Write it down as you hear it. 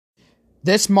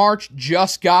This March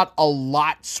just got a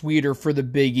lot sweeter for the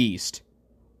Big East.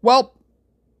 Well,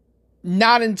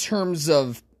 not in terms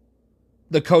of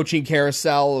the coaching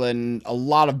carousel and a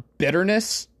lot of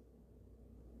bitterness,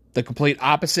 the complete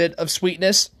opposite of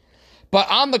sweetness, but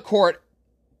on the court,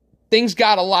 things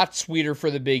got a lot sweeter for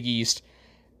the Big East,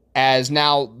 as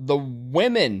now the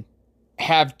women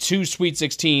have two Sweet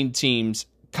 16 teams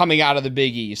coming out of the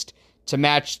Big East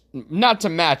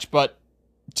but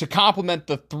to complement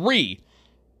the three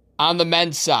on the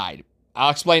men's side.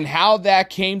 I'll explain how that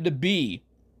came to be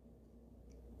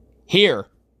here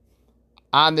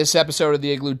on this episode of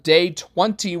the Igloo, day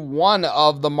 21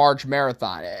 of the March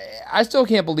Marathon. I still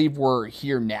can't believe we're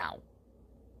here now.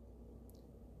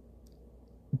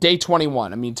 Day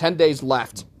 21. 10 days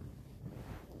left.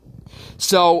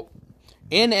 So,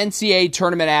 in NCAA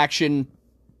tournament action,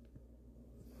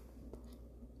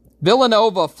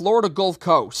 Villanova, Florida Gulf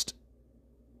Coast.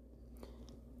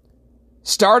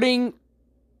 Starting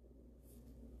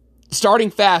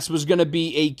fast was going to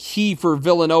be a key for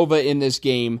Villanova in this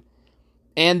game,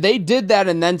 and they did that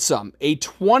and then some. A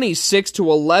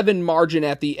 26-11 margin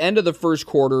at the end of the first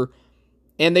quarter,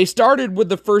 and they started with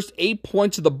the first 8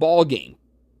 points of the ball game.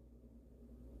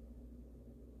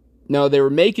 No, they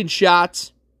were making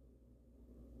shots.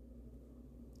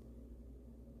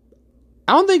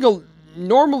 I don't think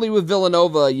normally with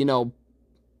Villanova,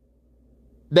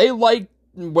 they like,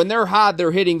 when they're hot,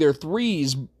 they're hitting their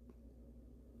threes.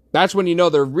 That's when you know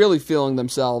they're really feeling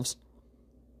themselves.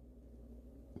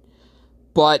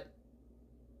 But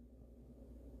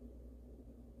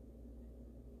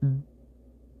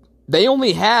they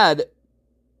only had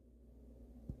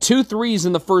 2 threes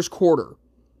in the first quarter.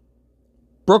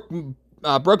 Brooke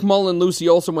Mullen and Lucy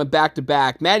Olson went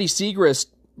back-to-back. Maddie Siegrist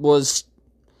was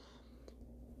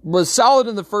solid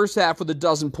in the first half with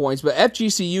 12 points, but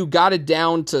FGCU got it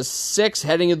down to 6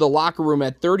 heading into the locker room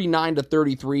at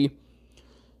 39-33.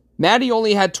 Maddie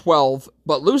only had 12,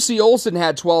 but Lucy Olson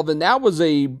had 12, and that was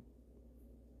a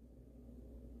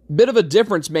bit of a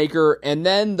difference maker. And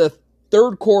then the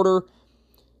third quarter,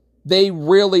 they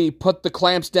really put the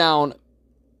clamps down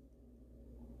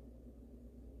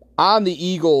on the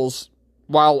Eagles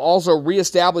while also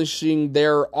reestablishing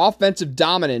their offensive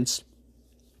dominance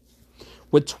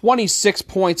with 26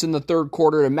 points in the third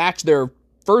quarter to match their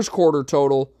first quarter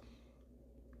total.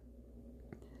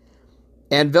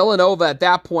 And Villanova, at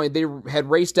that point, they had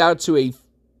raced out to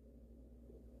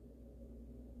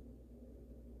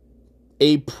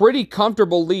a pretty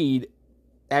comfortable lead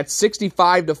at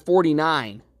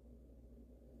 65-49.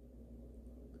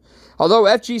 Although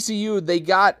FGCU, they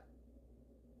got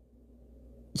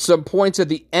some points at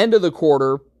the end of the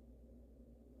quarter.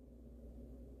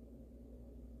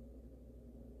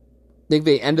 I think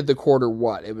they ended the quarter,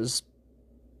 It was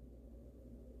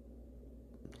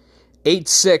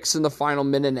 8-6 in the final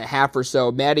minute and a half or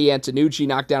so. Maddie Antonucci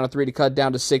knocked down a 3 to cut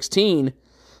down to 16.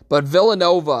 But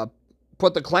Villanova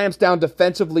put the clamps down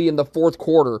defensively in the fourth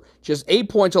quarter. Just 8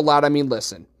 points allowed.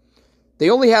 Listen. They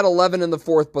only had 11 in the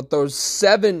fourth, but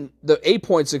the 8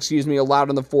 points, allowed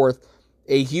in the fourth,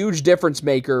 a huge difference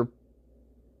maker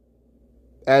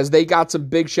as they got some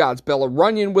big shots. Bella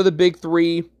Runyon with a big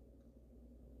 3.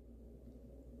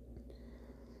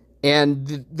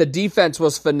 And the defense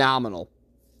was phenomenal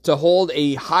to hold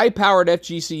a high-powered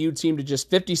FGCU team to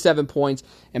just 57 points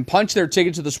and punch their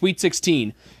ticket to the Sweet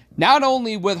 16. Not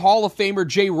only with Hall of Famer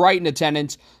Jay Wright in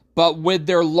attendance, but with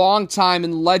their longtime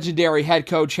and legendary head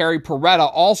coach Harry Perretta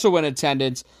also in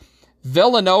attendance.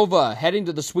 Villanova heading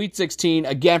to the Sweet 16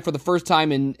 again for the first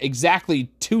time in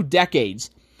exactly 2 decades.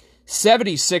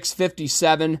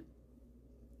 76-57.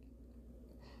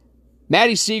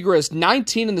 Maddie Siegrist,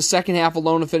 19 in the second half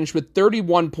alone, to finish with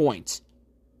 31 points.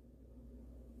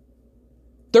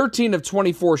 13 of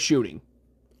 24 shooting.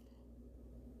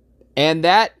 And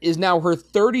that is now her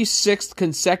 36th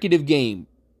consecutive game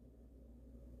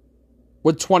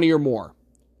with 20 or more.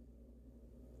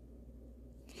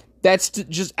 That's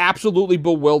just absolutely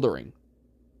bewildering.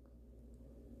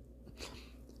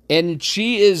 And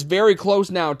she is very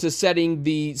close now to setting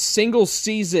the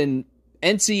single-season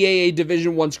NCAA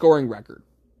Division I scoring record.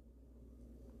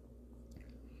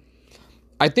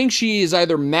 I think she has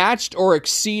either matched or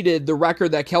exceeded the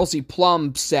record that Kelsey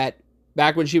Plum set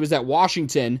back when she was at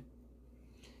Washington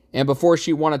and before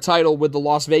she won a title with the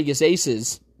Las Vegas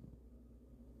Aces.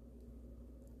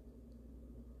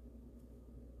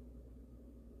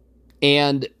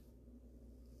 And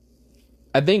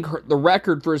I think the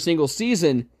record for a single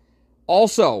season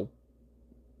also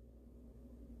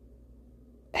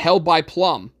held by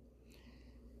Plum.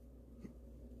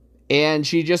 And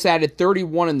she just added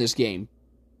 31 in this game.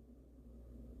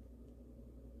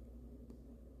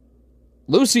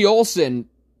 Lucy Olson,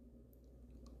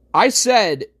 I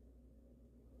said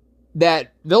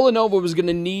that Villanova was going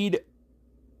to need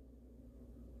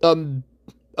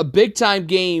a big-time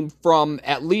game from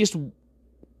at least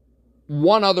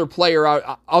one other player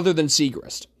other than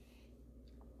Siegrist.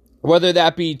 Whether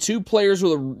that be two players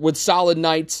with solid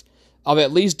nights of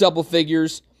at least double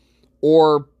figures,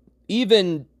 or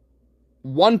even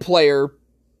one player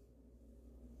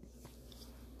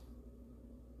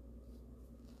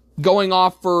going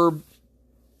off for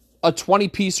a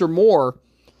 20-piece or more.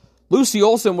 Lucy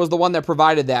Olson was the one that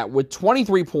provided that with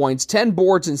 23 points, 10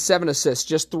 boards, and 7 assists.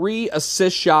 Just 3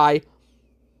 assists shy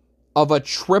of a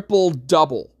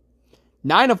triple-double.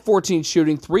 9 of 14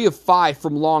 shooting, 3 of 5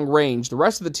 from long range. The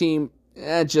rest of the team,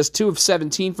 just 2 of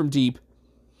 17 from deep.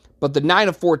 But the 9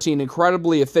 of 14,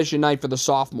 incredibly efficient night for the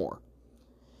sophomore.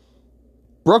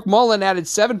 Brooke Mullen added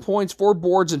 7 points, 4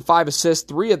 boards, and 5 assists,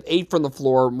 3 of 8 from the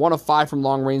floor, 1 of 5 from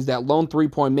long range. That lone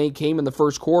three-point make came in the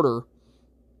first quarter.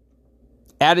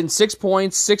 Adding 6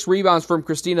 points, 6 rebounds from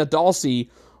Christina Dalsey.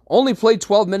 Only played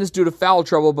 12 minutes due to foul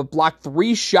trouble, but blocked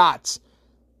 3 shots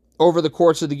over the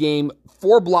course of the game.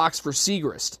 4 blocks for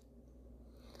Siegrist,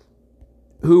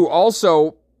 who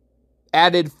also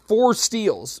added 4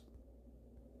 steals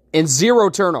and 0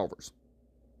 turnovers.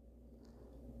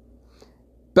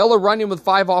 Bella Runyon with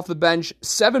 5 off the bench,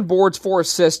 7 boards, 4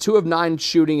 assists, 2 of 9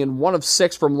 shooting, and 1 of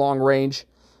 6 from long range.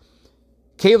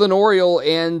 Caitlin Oriole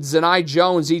and Zanai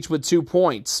Jones each with 2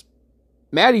 points.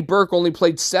 Maddie Burke only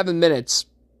played 7 minutes.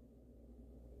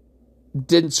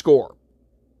 Didn't score.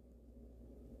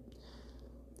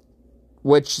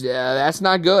 Which, that's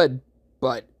not good.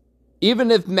 But even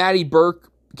if Maddie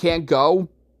Burke can't go,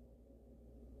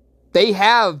 they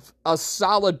have a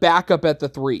solid backup at the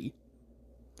 3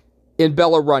 in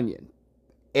Bella Runyon.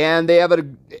 And they have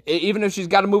even if she's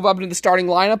got to move up into the starting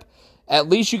lineup, at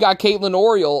least you got Caitlin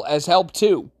Oriole as help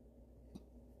too.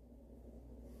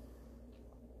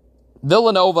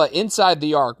 Villanova inside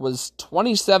the arc was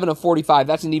 27 of 45.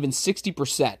 That's an even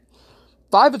 60%.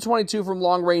 5 of 22 from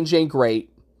long range ain't great.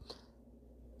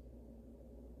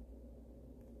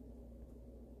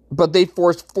 But they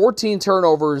forced 14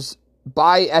 turnovers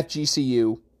by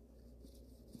FGCU.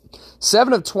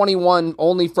 7 of 21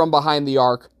 only from behind the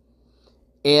arc.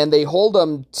 And they hold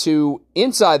them to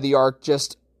inside the arc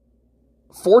just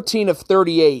 14 of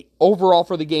 38 overall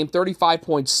for the game,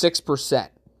 35.6%.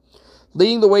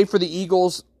 Leading the way for the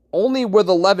Eagles, only with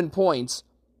 11 points,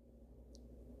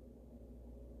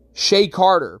 Shea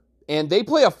Carter. And they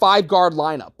play a 5-guard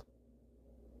lineup.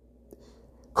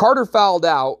 Carter fouled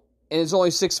out and is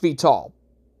only 6 feet tall.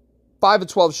 5 of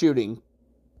 12 shooting.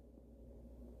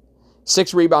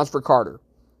 6 rebounds for Carter.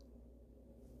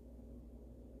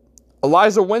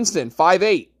 Eliza Winston,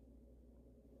 5'8".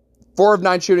 4 of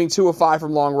 9 shooting, 2 of 5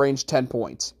 from long range, 10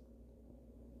 points.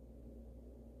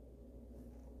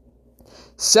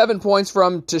 7 points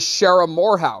from Tashara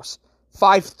Morehouse.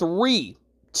 5'3",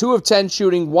 2 of 10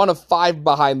 shooting, 1 of 5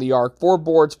 behind the arc, 4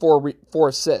 boards, 4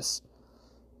 assists.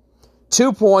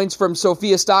 2 points from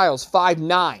Sophia Stiles,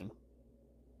 5'9",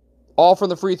 all from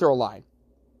the free throw line.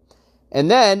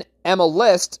 And then Emma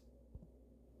List,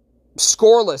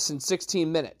 scoreless in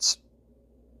 16 minutes.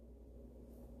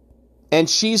 And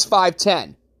she's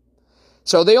 5'10".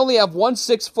 So they only have 1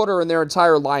 6-footer in their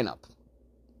entire lineup.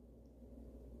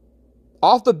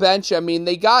 Off the bench, I mean,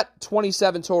 they got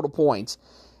 27 total points.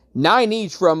 9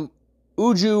 each from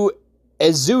Uju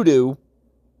Ezudu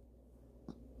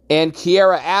and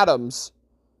Kiera Adams.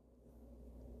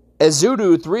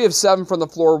 Ezudu, 3 of 7 from the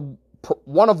floor,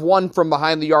 1 of 1 from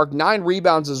behind the arc, 9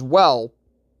 rebounds as well.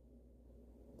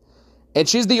 And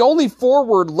she's the only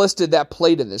forward listed that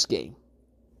played in this game.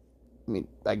 I mean,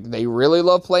 they really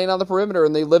love playing on the perimeter,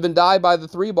 and they live and die by the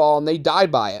 3 ball, and they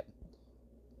died by it.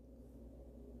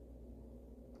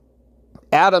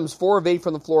 Adams, 4 of 8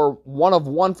 from the floor, 1 of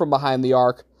 1 from behind the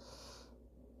arc.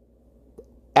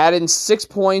 Adding 6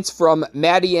 points from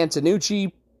Maddie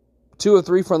Antonucci, 2 of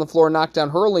 3 from the floor, knocked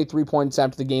down her only 3 points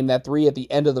after the game, that 3 at the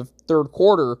end of the third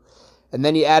quarter. And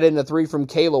then you add in a 3 from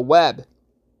Kayla Webb.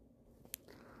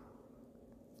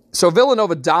 So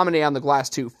Villanova dominated on the glass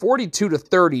too,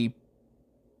 42-30.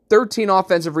 13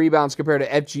 offensive rebounds compared to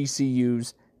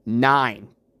FGCU's 9.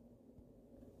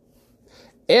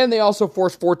 And they also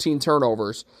forced 14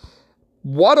 turnovers.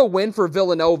 What a win for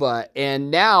Villanova. And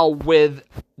now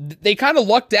they kind of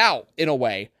lucked out in a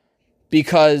way,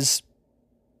 because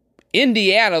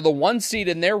Indiana, the 1 seed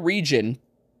in their region,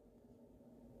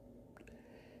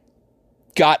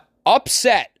 got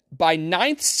upset by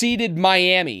 9th seeded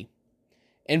Miami.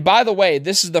 And by the way,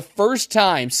 this is the first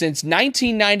time since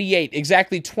 1998,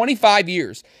 exactly 25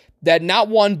 years, that not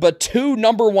one but two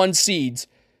number one seeds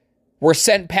were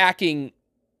sent packing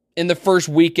in the first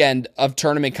weekend of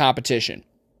tournament competition.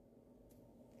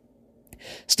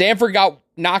 Stanford got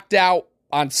knocked out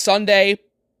on Sunday,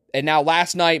 and now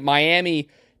last night, Miami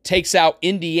takes out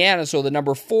Indiana, so the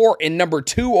number 4 and number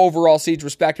 2 overall seeds,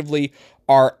 respectively,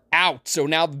 are out. So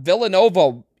now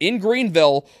Villanova in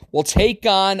Greenville will take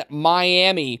on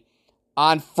Miami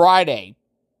on Friday.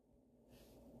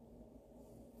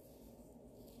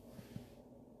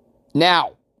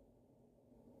 Now,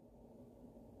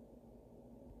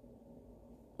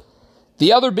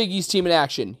 the other Big East team in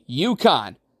action,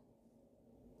 UConn.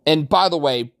 And by the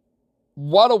way,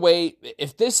 what a way,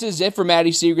 if this is it for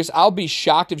Maddie Siegrist, I'll be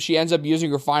shocked if she ends up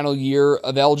using her final year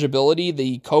of eligibility,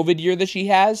 the COVID year that she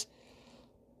has.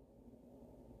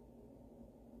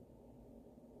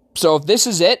 So if this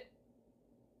is it,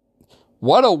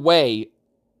 what a way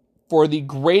for the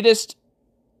greatest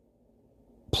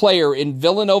player in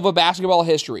Villanova basketball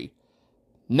history,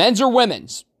 men's or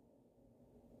women's,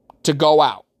 to go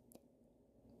out.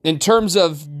 In terms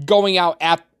of going out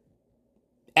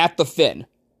at the fin.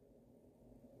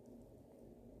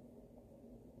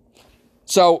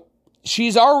 So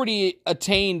she's already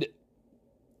attained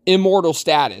immortal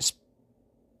status.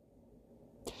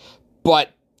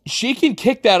 But she can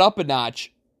kick that up a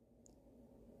notch.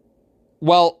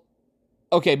 Well,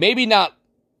 okay, maybe not.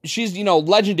 She's,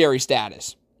 legendary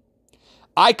status.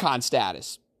 Icon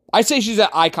status. I say she's at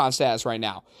icon status right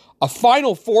now. A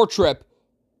Final Four trip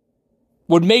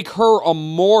would make her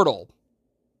immortal.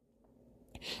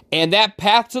 And that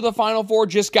path to the Final Four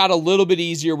just got a little bit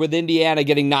easier with Indiana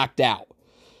getting knocked out.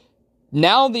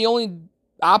 Now the only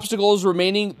obstacles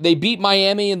remaining, they beat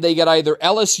Miami and they got either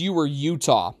LSU or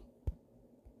Utah.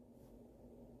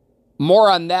 More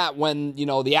on that when,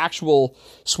 the actual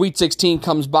Sweet 16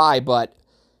 comes by, but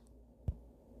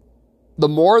the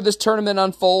more this tournament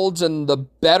unfolds and the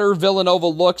better Villanova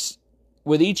looks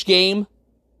with each game,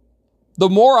 the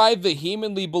more I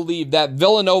vehemently believe that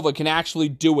Villanova can actually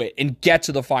do it and get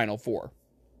to the Final Four.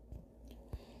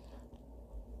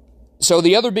 So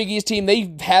the other Big East team,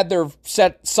 they've had their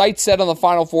sights set on the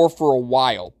Final Four for a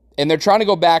while, and they're trying to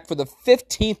go back for the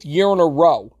 15th year in a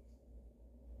row.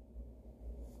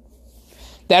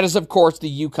 That is, of course,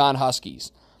 the UConn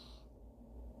Huskies.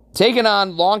 Taking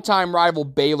on longtime rival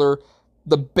Baylor,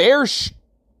 the Bears,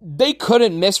 they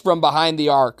couldn't miss from behind the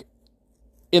arc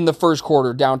in the first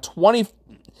quarter, down 20,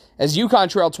 as UConn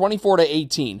trailed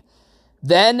 24-18.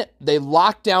 Then they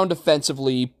locked down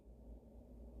defensively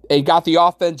and got the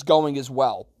offense going as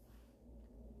well.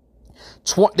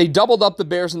 They doubled up the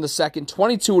Bears in the second,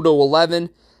 22-11,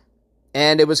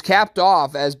 and it was capped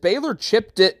off as Baylor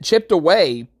chipped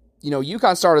away.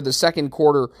 UConn started the second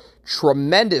quarter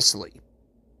tremendously.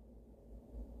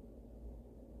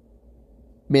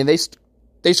 I mean,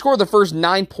 they scored the first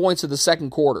 9 points of the second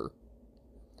quarter.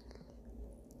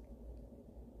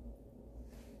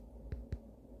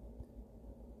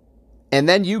 And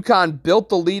then UConn built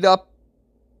the lead up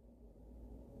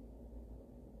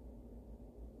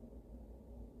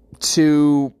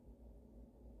to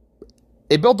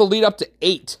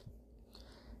 8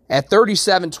 at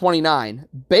 37-29.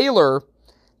 Baylor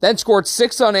then scored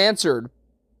 6 unanswered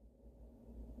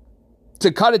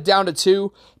to cut it down to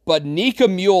 2, but Nika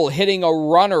Mule hitting a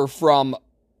runner from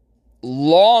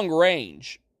long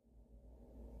range.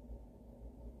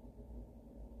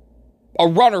 A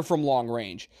runner from long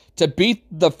range to beat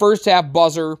the first half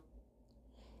buzzer.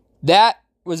 That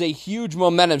was a huge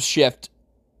momentum shift.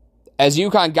 As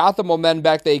UConn got the momentum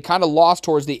back, they kind of lost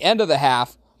towards the end of the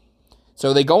half.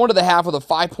 So they go into the half with a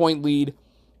 5-point lead.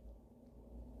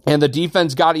 And the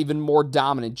defense got even more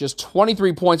dominant. Just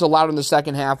 23 points allowed in the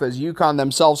second half as UConn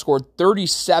themselves scored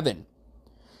 37.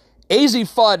 AZ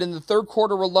Fudd in the third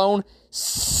quarter alone,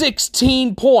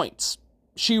 16 points.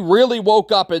 She really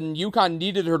woke up, and UConn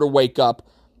needed her to wake up.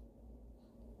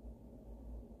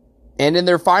 And in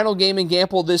their final game in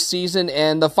Gamble this season,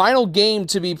 and the final game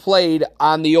to be played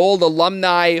on the old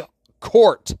alumni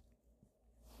court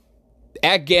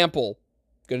at Gamble,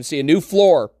 going to see a new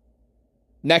floor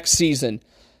next season.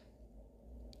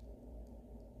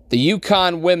 The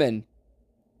UConn women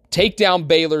take down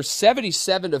Baylor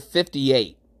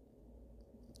 77-58.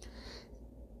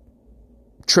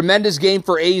 Tremendous game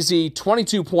for AZ,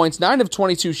 22 points, 9 of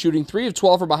 22 shooting, 3 of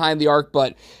 12 from behind the arc,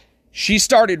 but she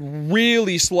started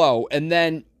really slow and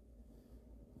then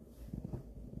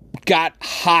got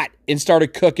hot and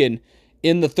started cooking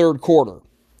in the third quarter.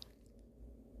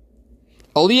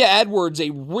 Aaliyah Edwards, a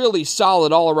really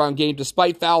solid all-around game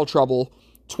despite foul trouble,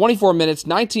 24 minutes,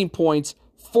 19 points,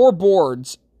 4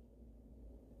 boards.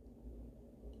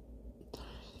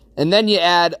 And then you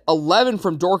add 11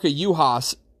 from Dorka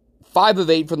Juhas, 5 of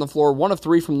 8 from the floor, 1 of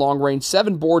 3 from long range,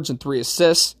 7 boards and 3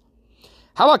 assists.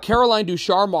 How about Caroline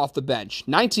Ducharme off the bench?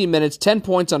 19 minutes, 10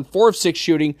 points on 4 of 6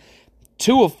 shooting,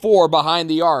 2 of 4 behind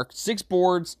the arc, 6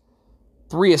 boards,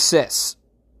 3 assists.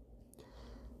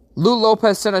 Lou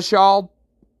Lopez Seneschal,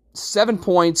 7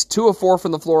 points, 2 of 4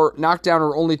 from the floor, knocked down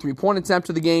her only 3-point attempt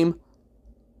of the game.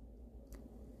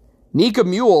 Nika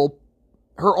Mule,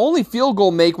 her only field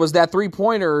goal make was that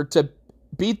 3-pointer to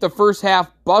beat the first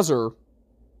half buzzer.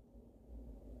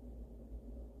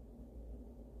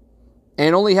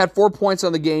 And only had 4 points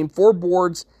on the game, 4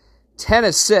 boards, 10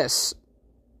 assists.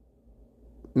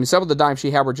 I mean, some of the dimes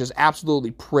she had were just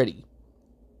absolutely pretty.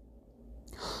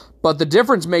 But the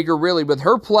difference maker really with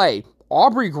her play,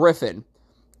 Aubrey Griffin,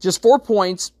 just 4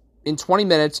 points in 20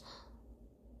 minutes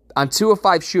on 2 of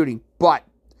 5 shooting, but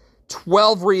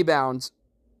 12 rebounds,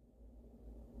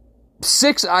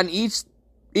 6 on each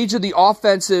of the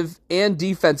offensive and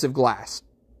defensive glass.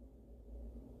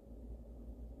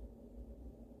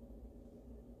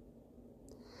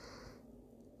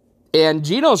 And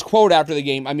Gino's quote after the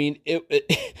game, I mean,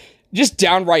 it just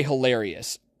downright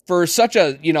hilarious. For such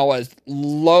a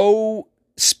low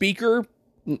speaker,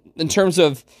 in terms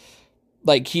of,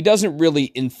 like, he doesn't really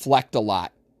inflect a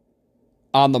lot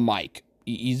on the mic.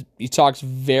 He talks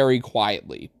very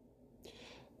quietly.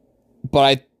 But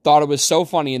I thought it was so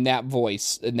funny in that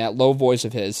voice, in that low voice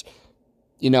of his.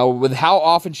 You know, with how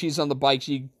often she's on the bike,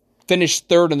 she finished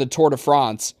 3rd in the Tour de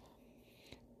France.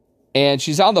 And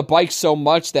she's on the bike so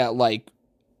much that, like,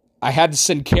 I had to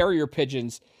send carrier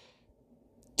pigeons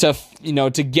to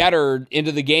get her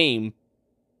into the game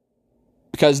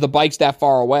because the bike's that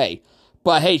far away.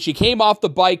 But hey, she came off the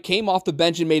bike, came off the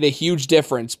bench, and made a huge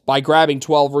difference by grabbing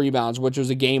 12 rebounds, which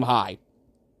was a game high.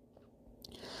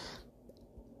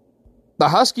 The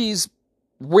Huskies,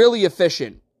 really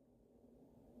efficient.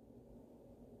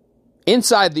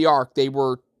 Inside the arc, they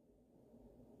were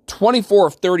 24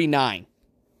 of 39.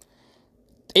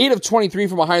 8 of 23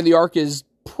 from behind the arc is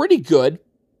pretty good.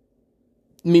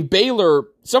 I mean, Baylor,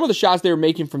 some of the shots they were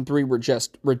making from 3 were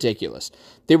just ridiculous.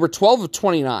 They were 12 of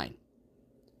 29.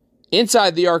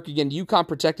 Inside the arc, again, UConn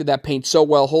protected that paint so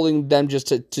well, holding them just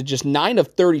to just 9 of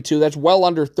 32. That's well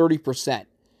under 30%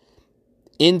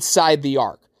 inside the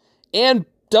arc. And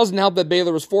doesn't help that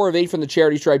Baylor was 4 of 8 from the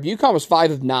charity stripe. UConn was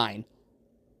 5 of 9.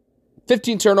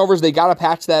 15 turnovers, they got to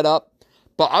patch that up.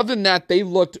 But other than that, they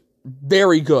looked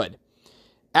very good.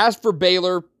 As for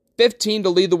Baylor, 15 to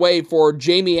lead the way for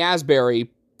Jamie Asbury,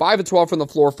 5 of 12 from the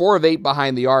floor, 4 of 8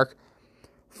 behind the arc.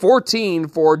 14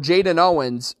 for Jaden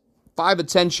Owens, 5 of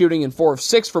 10 shooting and 4 of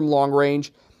 6 from long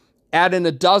range. Add in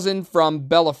a dozen from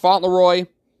Bella Fauntleroy.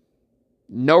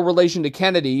 No relation to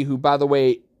Kennedy, who, by the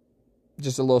way,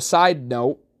 just a little side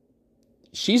note,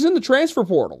 she's in the transfer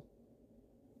portal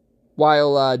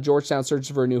while Georgetown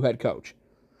searches for a new head coach.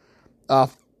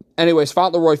 Anyways,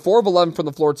 Fauntleroy, 4 of 11 from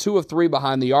the floor, 2 of 3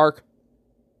 behind the arc.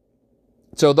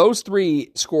 So those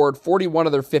 3 scored 41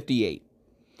 of their 58.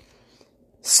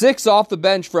 6 off the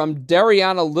bench from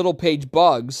Dariana Littlepage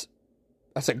Buggs.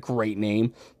 That's a great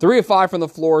name. 3 of 5 from the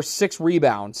floor, 6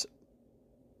 rebounds.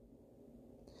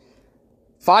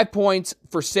 5 points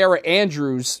for Sarah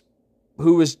Andrews,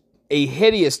 who was a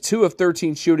hideous 2 of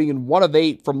 13 shooting and 1 of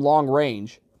 8 from long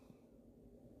range.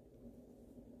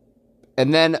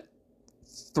 And then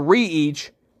 3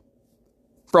 each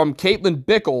from Caitlin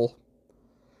Bickle,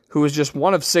 who was just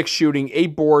 1 of 6 shooting,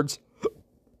 8 boards,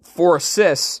 4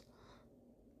 assists.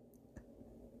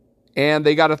 And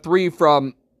they got a 3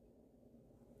 from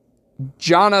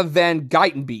Jana Van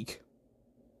Geitenbeek.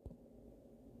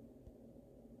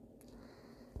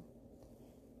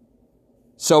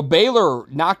 So Baylor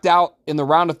knocked out in the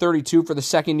round of 32 for the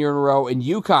second year in a row, and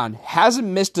UConn hasn't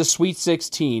missed a Sweet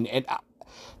 16. And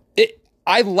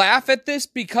I laugh at this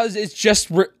because it's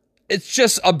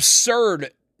just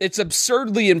absurd. It's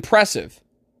absurdly impressive.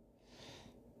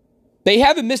 They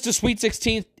haven't missed a Sweet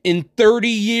 16 in 30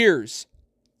 years.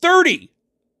 30!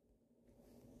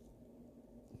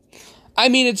 I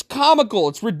mean, it's comical.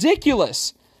 It's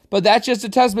ridiculous. But that's just a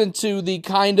testament to the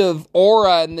kind of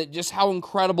aura and just how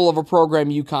incredible of a program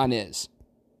UConn is.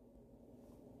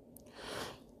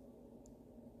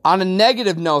 On a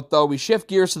negative note, though, we shift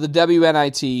gears to the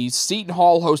WNIT. Seton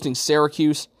Hall hosting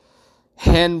Syracuse.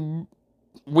 And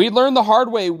we learned the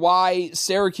hard way why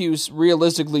Syracuse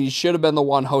realistically should have been the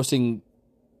one hosting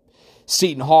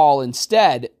Seton Hall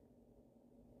instead.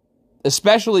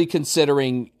 Especially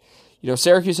considering,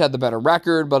 Syracuse had the better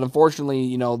record, but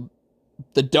unfortunately,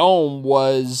 the Dome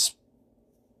was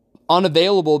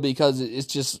unavailable because it's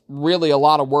just really a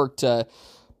lot of work to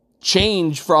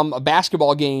change from a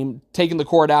basketball game, taking the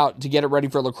court out to get it ready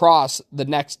for lacrosse the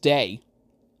next day.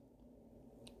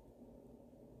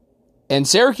 And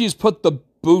Syracuse put the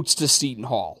boots to Seton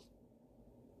Hall.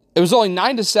 It was only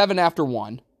 9-7 after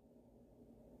one.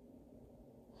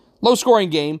 Low-scoring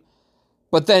game,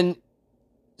 but then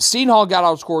Seton Hall got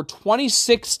outscored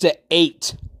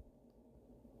 26-8.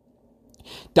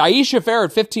 Daisha Fair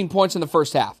had 15 points in the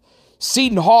first half.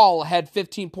 Seton Hall had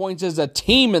 15 points as a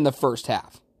team in the first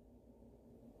half.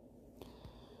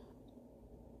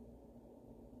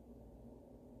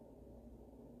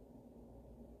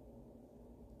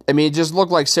 I mean, it just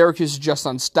looked like Syracuse was just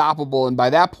unstoppable, and by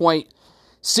that point,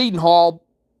 Seton Hall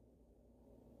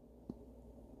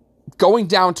going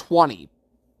down 20.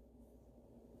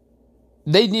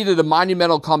 They needed a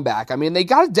monumental comeback. I mean, they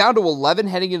got it down to 11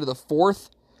 heading into the fourth,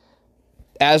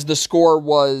 as the score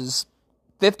was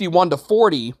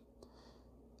 51-40.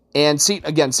 And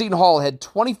Seton Hall had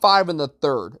 25 in the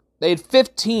third. They had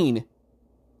 15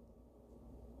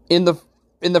 in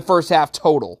the first half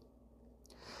total.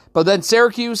 But then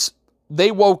Syracuse,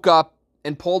 they woke up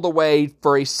and pulled away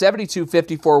for a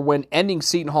 72-54 win, ending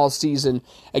Seton Hall's season.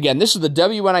 Again, this is the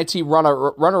WNIT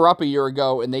runner-up a year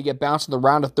ago, and they get bounced in the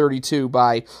round of 32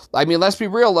 by, I mean, let's be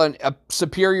real, a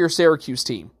superior Syracuse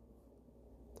team.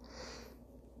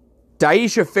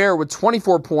 Daisha Fair with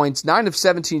 24 points, 9 of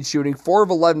 17 shooting, 4 of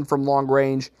 11 from long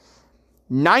range,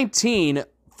 19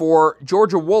 for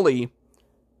Georgia Woolley,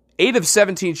 8 of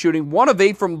 17 shooting, 1 of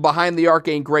 8 from behind the arc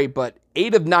ain't great, but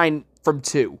 8 of 9 from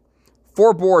 2.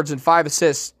 4 boards and 5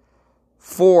 assists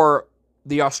for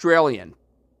the Australian.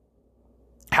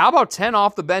 How about 10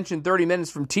 off the bench in 30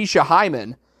 minutes from Tisha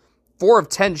Hyman, 4 of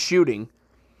 10 shooting.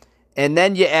 And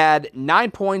then you add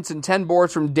 9 points and 10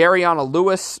 boards from Dariana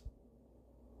Lewis.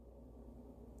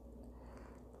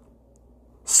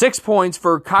 6 points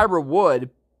for Kyra Wood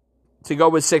to go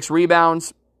with 6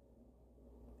 rebounds.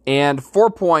 And 4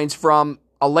 points from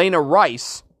Elena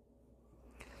Rice.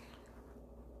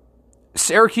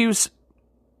 Syracuse,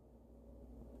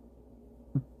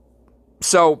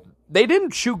 so they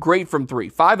didn't shoot great from 3.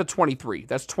 5 of 23.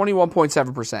 That's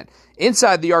 21.7%.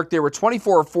 Inside the arc, they were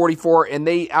 24 of 44, and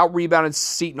they out-rebounded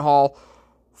Seton Hall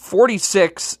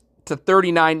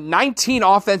 46-39. 19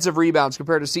 offensive rebounds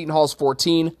compared to Seton Hall's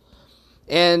 14.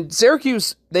 And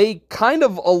Syracuse, they kind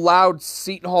of allowed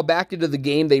Seton Hall back into the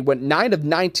game. They went 9 of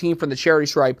 19 from the charity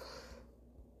stripe.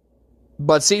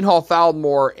 But Seton Hall fouled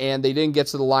more, and they didn't get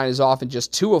to the line as often,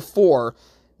 just 2 of 4.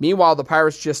 Meanwhile, the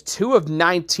Pirates just 2 of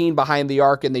 19 behind the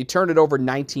arc, and they turned it over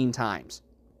 19 times.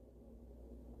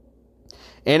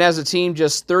 And as a team,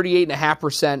 just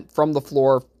 38.5% from the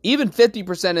floor, even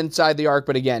 50% inside the arc.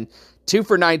 But again, 2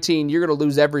 for 19, you're going to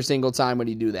lose every single time when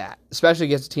you do that, especially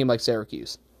against a team like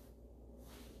Syracuse.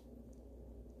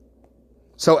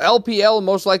 So LPL,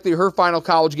 most likely her final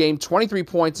college game, 23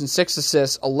 points and 6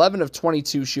 assists, 11 of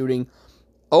 22 shooting,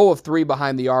 0 of 3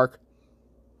 behind the arc.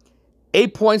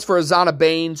 8 points for Azana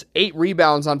Baines, 8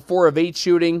 rebounds on 4 of 8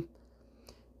 shooting.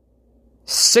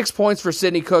 6 points for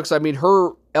Sydney Cooks. I mean,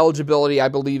 her eligibility, I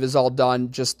believe, is all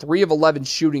done. Just 3 of 11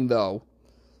 shooting, though.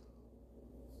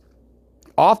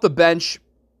 Off the bench,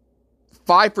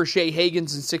 5 for Shea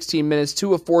Higgins in 16 minutes,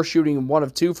 2 of 4 shooting, and 1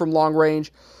 of 2 from long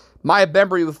range. Maya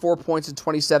Bembry with 4 points in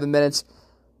 27 minutes.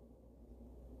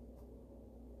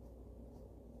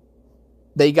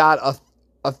 They got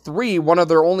a 3, one of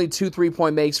their only 2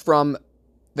 3-point makes from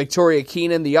Victoria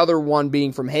Keenan, the other one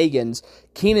being from Higgins.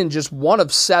 Keenan just 1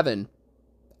 of 7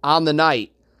 on the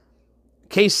night.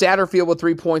 Case Satterfield with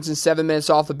 3 points in 7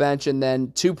 minutes off the bench, and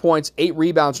then 2 points, 8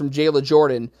 rebounds from Jayla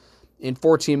Jordan in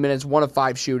 14 minutes, 1 of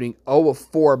 5 shooting, 0 of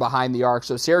 4 behind the arc.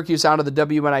 So Syracuse out of the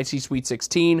WNIT Sweet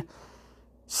 16.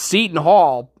 Seton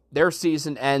Hall, their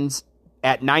season ends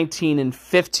at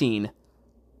 19-15.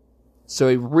 So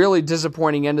a really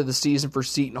disappointing end of the season for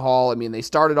Seton Hall. I mean, they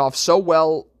started off so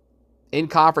well in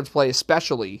conference play,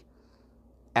 especially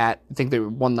I think they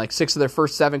won like 6 of their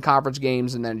first 7 conference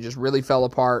games, and then it just really fell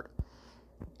apart.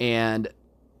 And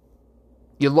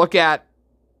you look at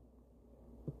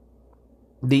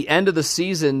the end of the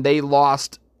season, they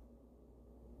lost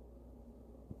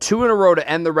 2 in a row to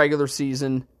end the regular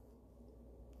season.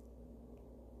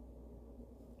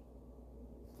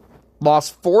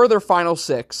 Lost 4 of their final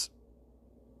 6.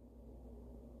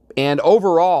 And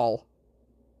overall,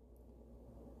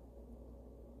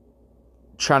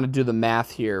 trying to do the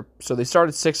math here. So they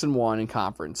started 6-1 in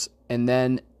conference. And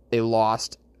then they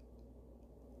lost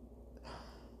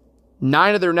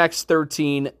 9 of their next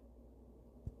 13.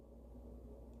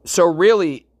 So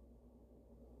really,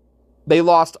 they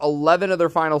lost 11 of their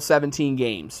final 17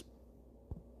 games.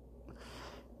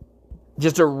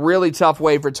 Just a really tough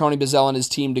way for Tony Bazzell and his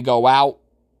team to go out.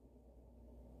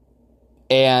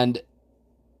 And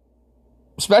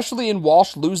especially in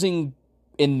Walsh losing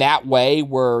in that way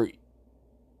where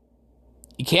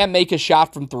you can't make a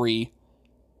shot from three.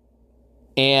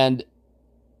 And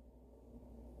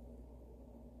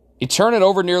you turn it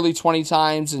over nearly 20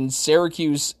 times, and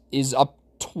Syracuse is up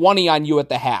 20 on you at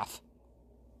the half.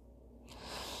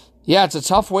 Yeah, it's a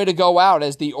tough way to go out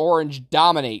as the Orange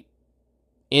dominate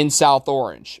in South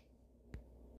Orange.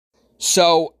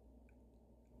 So,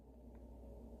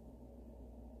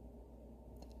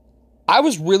 I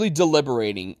was really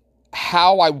deliberating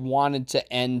how I wanted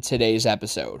to end today's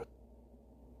episode.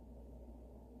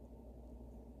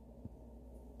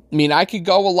 I mean, I could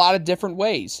go a lot of different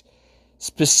ways.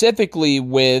 Specifically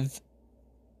with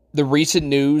the recent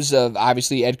news of,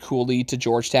 obviously, Ed Cooley to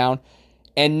Georgetown.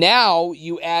 And now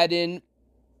you add in,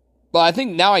 well, I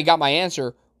think now I got my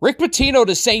answer, Rick Pitino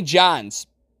to St. John's.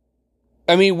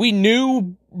 I mean, we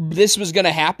knew this was going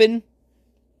to happen.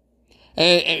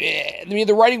 I mean,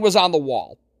 the writing was on the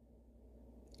wall.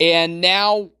 And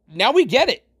now we get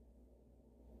it.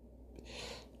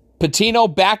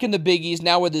 Pitino back in the Big East,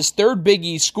 now with his third Big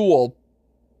East school.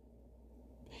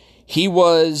 He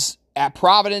was at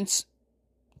Providence,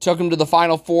 took him to the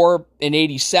Final Four in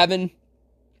 87.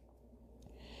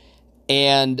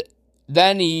 And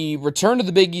then he returned to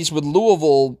the Big East with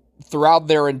Louisville throughout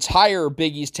their entire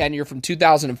Big East tenure from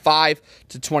 2005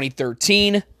 to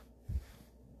 2013.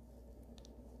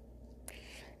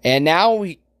 And now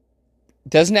he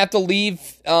doesn't have to leave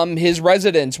his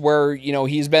residence where,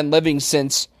 he's been living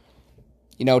since,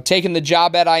 taking the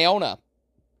job at Iona,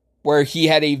 where he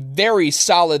had a very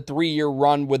solid 3-year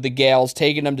run with the Gales,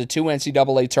 taking them to 2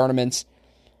 NCAA tournaments,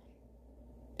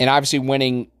 and obviously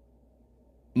winning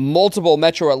multiple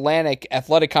Metro Atlantic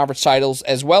Athletic Conference titles,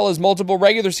 as well as multiple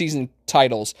regular season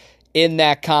titles in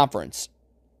that conference.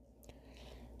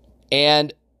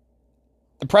 And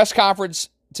the press conference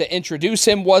to introduce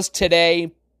him was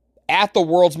today at the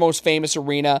world's most famous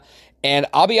arena, and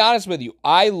I'll be honest with you,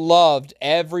 I loved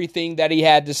everything that he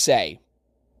had to say.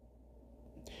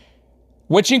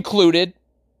 Which included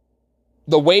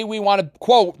the way we want to,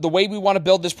 quote, the way we want to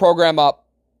build this program up.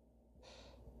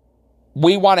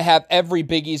 We want to have every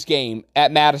Big East game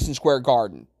at Madison Square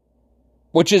Garden.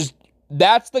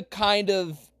 That's the kind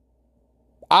of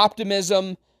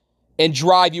optimism and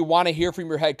drive you want to hear from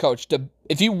your head coach.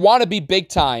 If you want to be big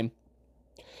time,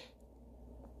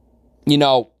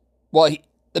 the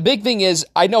big thing is,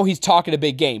 I know he's talking a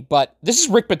big game, but this is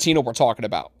Rick Pitino we're talking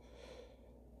about.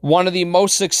 One of the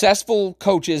most successful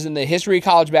coaches in the history of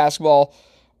college basketball,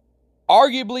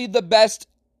 arguably the best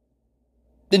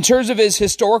in terms of his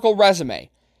historical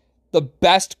resume, the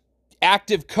best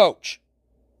active coach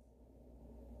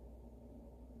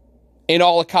in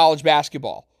all of college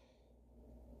basketball.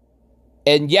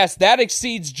 And yes, that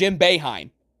exceeds Jim Boeheim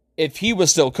if he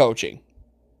was still coaching.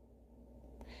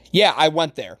 Yeah, I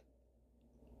went there.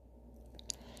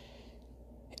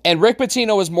 And Rick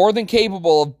Pitino is more than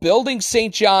capable of building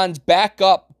St. John's back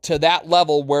up to that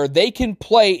level where they can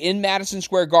play in Madison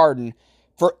Square Garden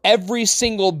for every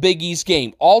single Big East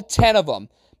game, all 10 of them,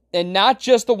 and not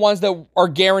just the ones that are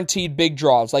guaranteed big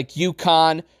draws, like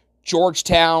UConn,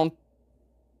 Georgetown,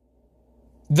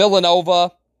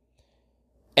 Villanova,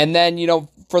 and then,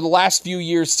 for the last few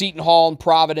years, Seton Hall and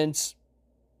Providence.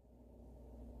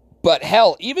 But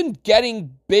hell, even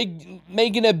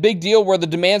making a big deal where the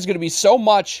demand's going to be so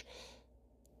much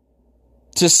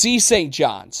to see St.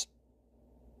 John's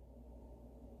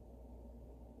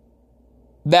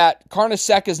that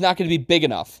Carnesecca is not going to be big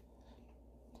enough.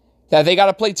 That they got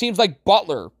to play teams like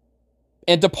Butler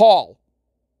and DePaul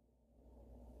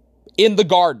in the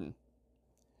Garden.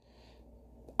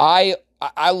 I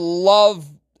love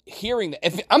hearing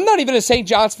that. I'm not even a St.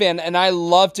 John's fan, and I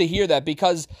love to hear that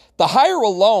because the hire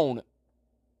alone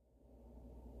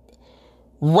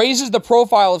raises the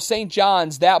profile of St.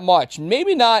 John's that much.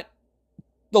 Maybe not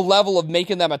the level of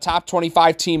making them a top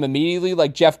 25 team immediately,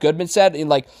 like Jeff Goodman said.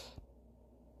 And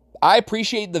I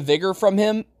appreciate the vigor from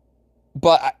him,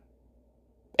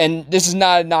 and this is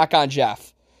not a knock on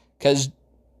Jeff, because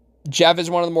Jeff is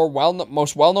one of the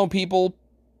most well-known people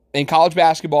in college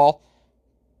basketball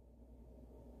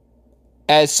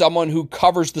as someone who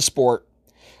covers the sport.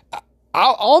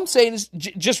 All I'm saying is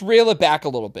just reel it back a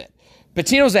little bit.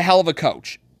 Pitino's a hell of a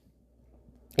coach.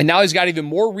 And now he's got even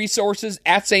more resources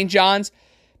at St. John's.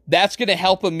 That's going to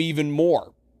help him even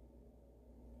more.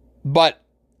 But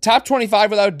top 25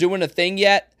 without doing a thing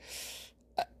yet,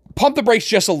 pump the brakes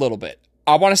just a little bit.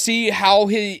 I want to see how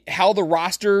the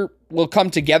roster will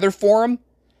come together for him,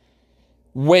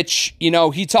 which,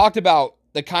 he talked about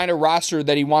the kind of roster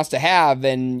that he wants to have.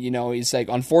 And, he's like,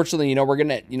 unfortunately, we're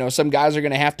going to, some guys are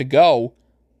going to have to go.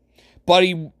 But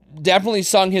he definitely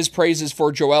sung his praises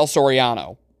for Joel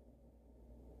Soriano,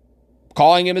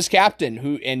 calling him his captain,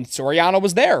 and Soriano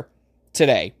was there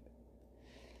today.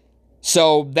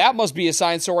 So that must be a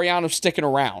sign Soriano's sticking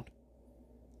around.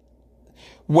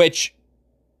 Which,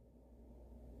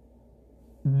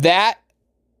 that,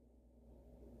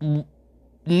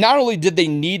 not only did they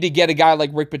need to get a guy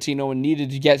like Rick Pitino and needed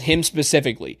to get him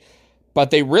specifically, but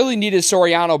they really needed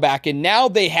Soriano back, and now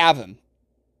they have him.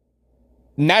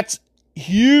 And that's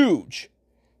huge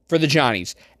for the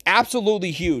Johnnies.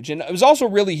 Absolutely huge. And it was also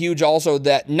really huge also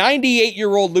that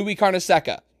 98-year-old Louis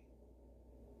Carnesecca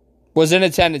was in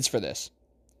attendance for this.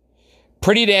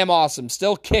 Pretty damn awesome.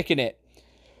 Still kicking it.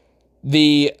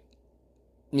 The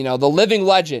living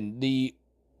legend,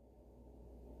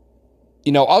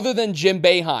 other than Jim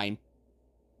Boeheim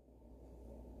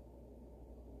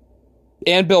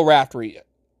and Bill Raftery,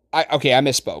 I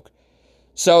misspoke.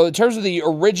 So in terms of the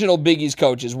original Big East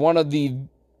coaches, one of the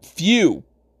few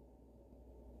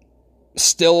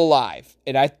still alive,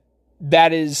 and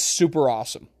that is super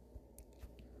awesome.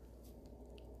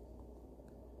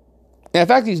 And in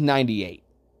fact, he's 98.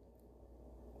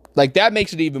 Like, that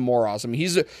makes it even more awesome.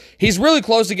 He's really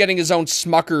close to getting his own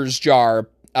Smucker's jar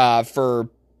for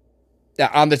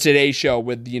on the Today Show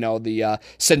with, the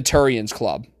Centurions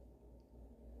Club.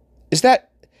 Is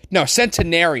that? No,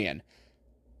 Centenarian.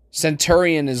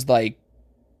 Centurion is like,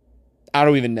 I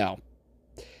don't even know.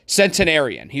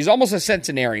 Centenarian. He's almost a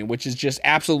centenarian, which is just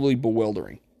absolutely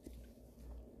bewildering.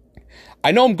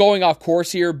 I know I'm going off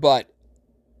course here, but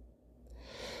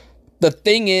the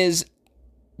thing is,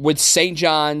 with St.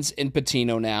 John's and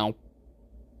Pitino now,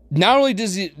 not only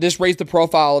does this raise the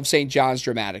profile of St. John's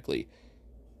dramatically,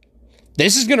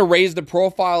 this is going to raise the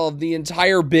profile of the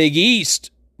entire Big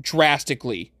East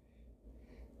drastically.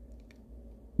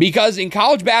 Because in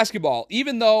college basketball,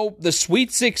 even though the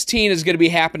Sweet 16 is going to be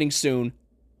happening soon,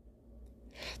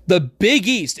 the Big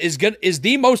East is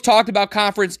the most talked about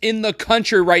conference in the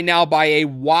country right now by a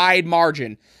wide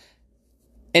margin.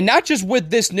 And not just with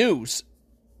this news.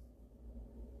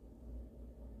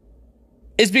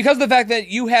 It's because of the fact that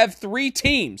you have 3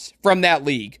 teams from that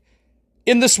league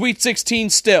in the Sweet 16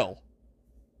 still.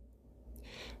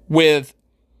 With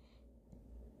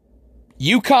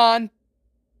UConn,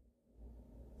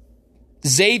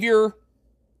 Xavier,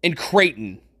 and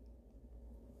Creighton.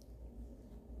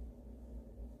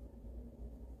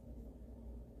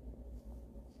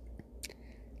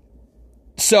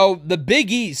 So the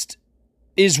Big East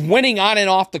is winning on and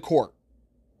off the court.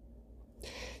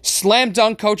 Slam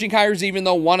dunk coaching hires, even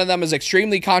though one of them is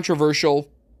extremely controversial.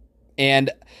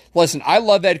 And listen, I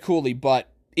love Ed Cooley, but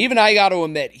even I got to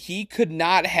admit, he could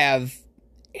not have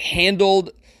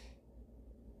handled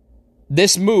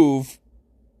this move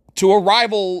to a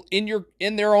rival in the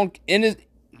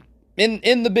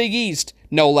Big East,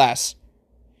 no less.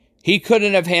 He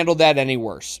couldn't have handled that any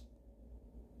worse.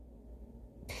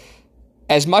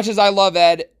 As much as I love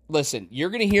Ed, listen, you're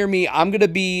going to hear me. I'm going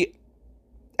to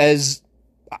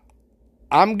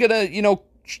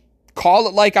call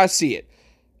it like I see it.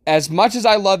 As much as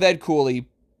I love Ed Cooley,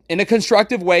 in a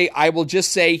constructive way, I will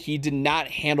just say he did not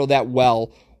handle that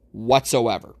well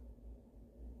whatsoever.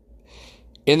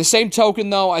 In the same token,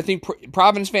 though, I think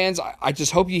Providence fans, I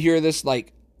just hope you hear this.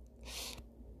 Like,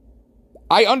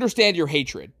 I understand your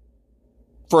hatred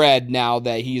for Ed now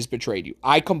that he has betrayed you.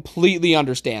 I completely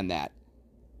understand that.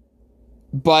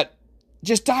 But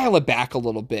just dial it back a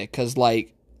little bit, because,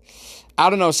 like, I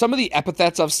don't know, some of the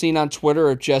epithets I've seen on Twitter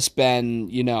have just been,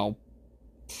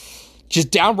 just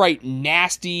downright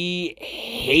nasty,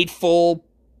 hateful.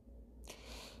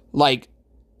 Like,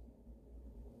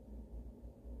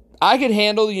 I could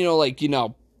handle,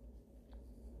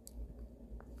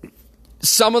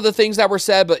 some of the things that were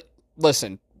said, but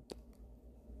listen,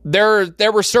 there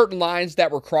were certain lines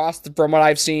that were crossed from what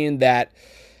I've seen that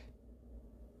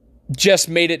just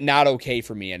made it not okay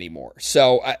for me anymore.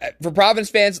 So, for Providence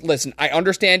fans, listen, I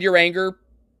understand your anger.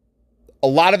 A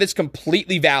lot of it's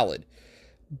completely valid.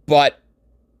 But,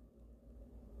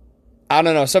 I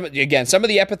don't know, some of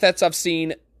the epithets I've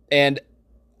seen, and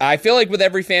I feel like with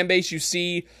every fan base, you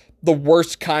see the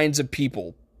worst kinds of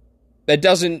people. That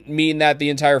doesn't mean that the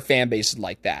entire fan base is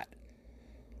like that.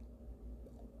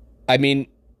 I mean,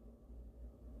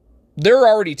 there are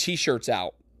already t-shirts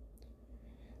out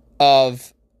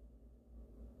of,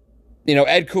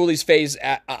 Ed Cooley's face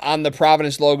on the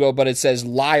Providence logo, but it says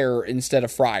liar instead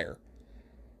of friar.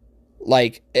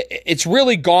 Like, it's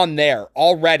really gone there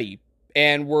already.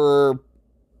 And we're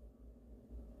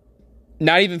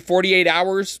not even 48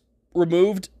 hours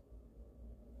removed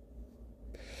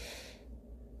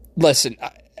Listen,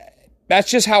 that's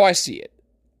just how I see it.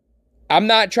 I'm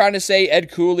not trying to say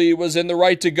Ed Cooley was in the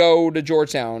right to go to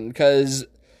Georgetown, because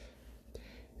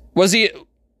was he...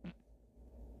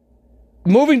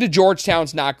 Moving to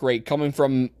Georgetown's not great, coming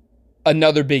from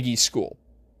another Big East school.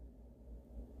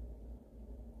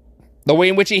 The way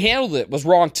in which he handled it was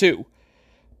wrong too.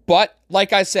 But,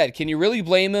 like I said, can you really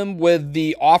blame him with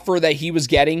the offer that he was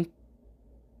getting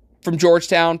from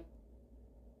Georgetown?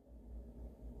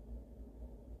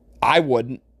 I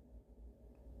wouldn't.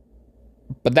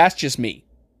 But that's just me.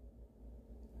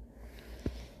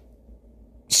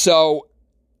 So,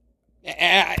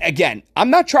 again, I'm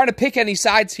not trying to pick any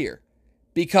sides here,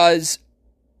 because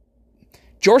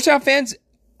Georgetown fans,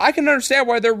 I can understand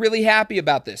why they're really happy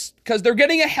about this, because they're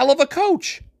getting a hell of a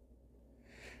coach.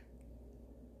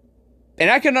 And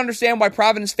I can understand why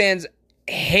Providence fans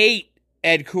hate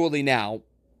Ed Cooley now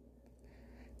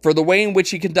for the way in which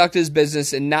he conducted his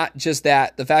business, and not just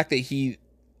that, the fact that he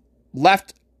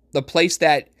left the place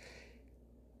that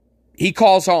he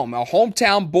calls home, a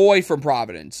hometown boy from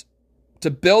Providence,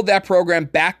 to build that program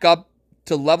back up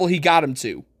to the level he got him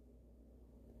to,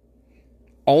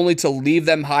 only to leave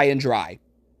them high and dry.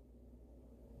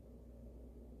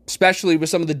 Especially with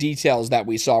some of the details that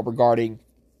we saw regarding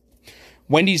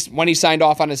when he signed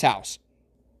off on his house.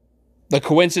 The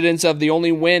coincidence of the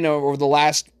only win over the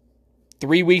last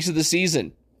 3 weeks of the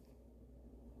season.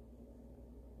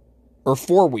 Or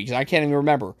 4 weeks, I can't even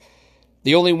remember.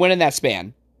 The only win in that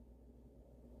span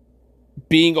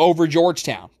being over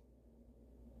Georgetown.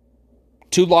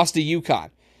 2 losses to UConn.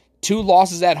 2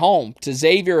 losses at home to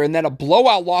Xavier, and then a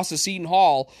blowout loss to Seton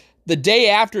Hall the day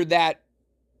after that,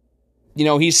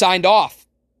 he signed off.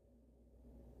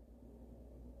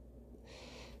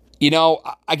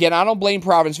 Again, I don't blame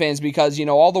Providence fans, because,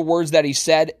 all the words that he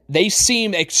said, they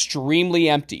seem extremely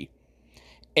empty.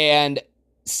 And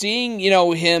seeing,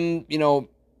 him,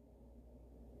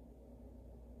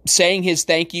 saying his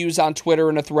thank yous on Twitter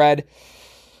in a thread,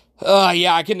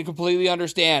 yeah, I can completely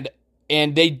understand.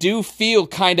 And they do feel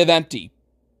kind of empty.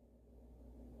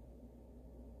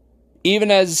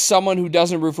 Even as someone who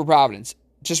doesn't root for Providence,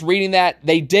 just reading that,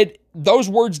 those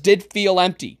words did feel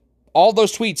empty. All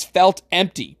those tweets felt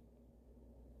empty.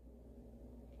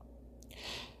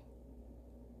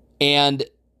 And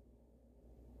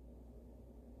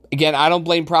again, I don't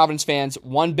blame Providence fans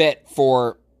one bit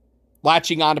for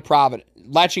latching on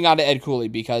to Ed Cooley,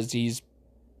 because he's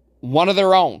one of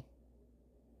their own.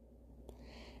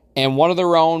 And one of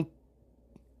their own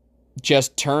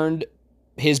just turned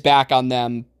his back on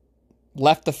them,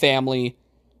 left the family,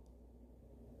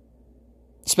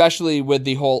 especially with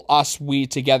the whole us, we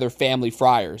together family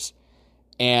friars.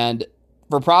 And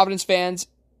for Providence fans,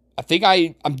 I think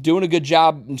I'm doing a good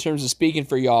job in terms of speaking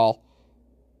for y'all.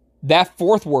 That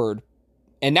 4th word,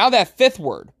 and now that 5th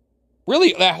word,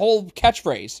 really that whole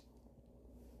catchphrase,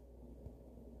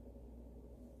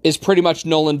 is pretty much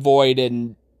null and void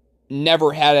and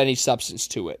never had any substance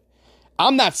to it.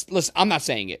 I'm not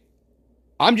saying it.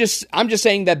 I'm just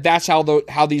saying that that's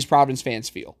how these Providence fans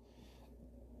feel.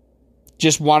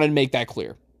 Just wanted to make that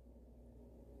clear.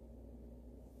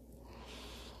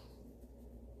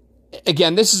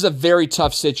 Again, this is a very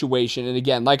tough situation. And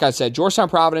again, like I said, Georgetown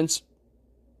Providence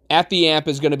at the AMP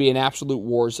is going to be an absolute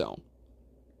war zone.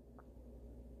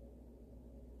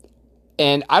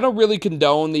 And I don't really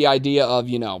condone the idea of,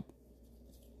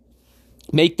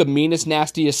 make the meanest,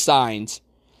 nastiest signs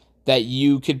that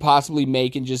you could possibly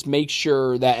make, and just make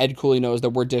sure that Ed Cooley knows that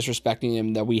we're disrespecting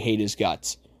him, that we hate his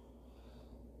guts.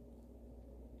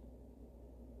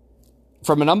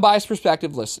 From an unbiased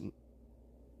perspective, listen,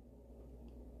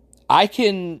 I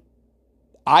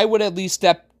would at least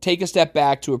take a step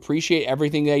back to appreciate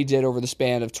everything they did over the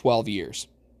span of 12 years,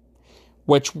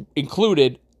 which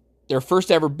included their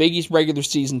first ever Big East regular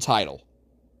season title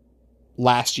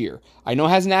last year. I know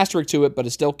it has an asterisk to it, but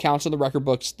it still counts in the record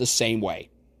books the same way.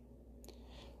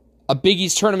 A Big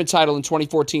East tournament title in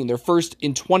 2014, their first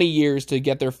in 20 years to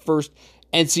get their first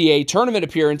NCAA tournament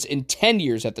appearance in 10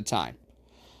 years at the time.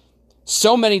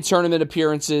 So many tournament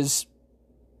appearances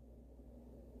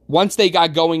once they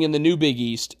got going in the new Big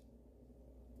East,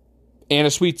 and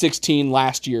a Sweet 16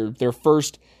 last year, their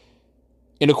first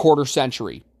in a quarter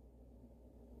century.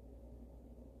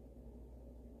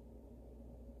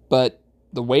 But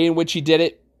the way in which he did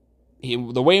it,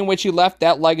 the way in which he left,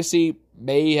 that legacy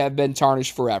may have been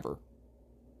tarnished forever.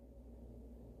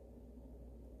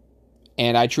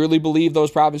 And I truly believe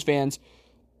those Providence fans,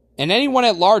 and anyone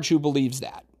at large who believes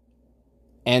that.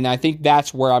 And I think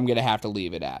that's where I'm going to have to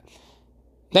leave it at.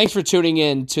 Thanks for tuning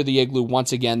in to the Igloo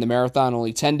once again. The marathon,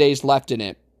 only 10 days left in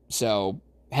it. So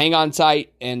hang on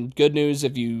tight, and good news,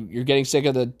 if you're getting sick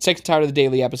and tired of the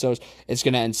daily episodes, it's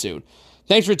going to end soon.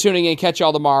 Thanks for tuning in. Catch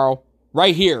y'all tomorrow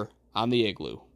right here on the Igloo.